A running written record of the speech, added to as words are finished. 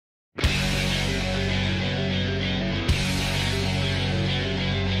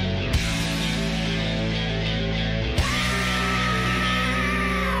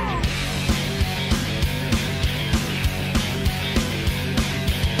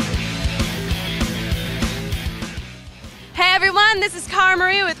everyone, this is Cara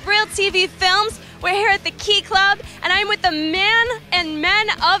Marie with Real TV Films. We're here at the Key Club, and I'm with the man and men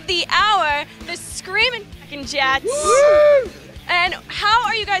of the hour, the Screaming Fucking Jets. Woo! And how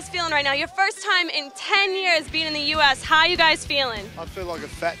are you guys feeling right now? Your first time in 10 years being in the U.S. How are you guys feeling? I feel like a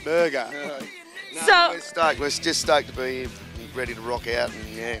fat burger. We're stoked. We're just stoked to be here, ready to rock out, and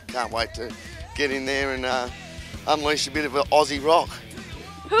yeah, can't wait to get in there and unleash a bit of an Aussie rock.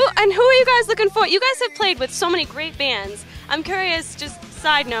 Who are you guys looking for? You guys have played with so many great bands. I'm curious, just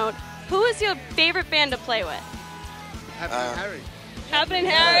side note, who is your favorite band to play with? Happening Harry. Happening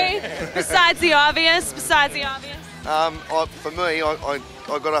Harry? Besides the obvious? For me, I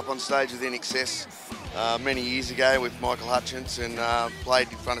got up on stage with NXS many years ago with Michael Hutchence and played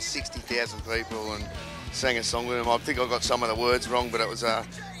in front of 60,000 people and sang a song with him. I think I got some of the words wrong, but that was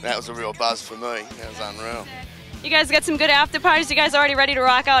a real buzz for me. That was unreal. You guys got some good after parties. You guys already ready to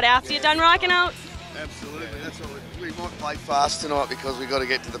rock out after you're done rocking out? Absolutely. That's what we might play fast tonight because we got to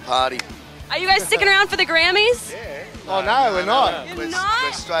get to the party. Are you guys sticking around for the Grammys? Yeah. Oh no, we're not. You're We're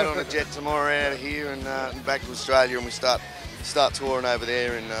not? straight on a jet tomorrow out of here and back to Australia, and we start touring over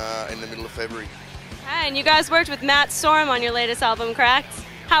there in the middle of February. Hey, and you guys worked with Matt Storm on your latest album, correct?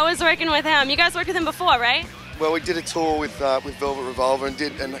 How was working with him? You guys worked with him before, right? Well, we did a tour with Velvet Revolver and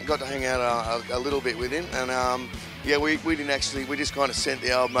got to hang out a little bit with him, and yeah, we didn't actually. We just kind of sent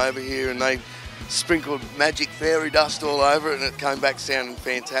the album over here, and they sprinkled magic fairy dust all over it, and it came back sounding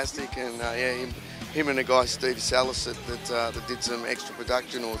fantastic. And yeah, him and the guy Steve Salas that did some extra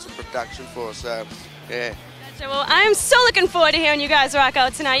production or some production for us. So yeah. Well, I am so looking forward to hearing you guys rock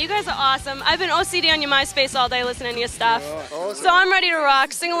out tonight. You guys are awesome. I've been OCD on your MySpace all day listening to your stuff. Awesome. So I'm ready to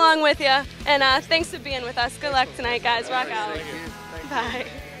rock, sing along with you, and thanks for being with us. Good luck tonight, guys. Rock out. Thank you. Bye.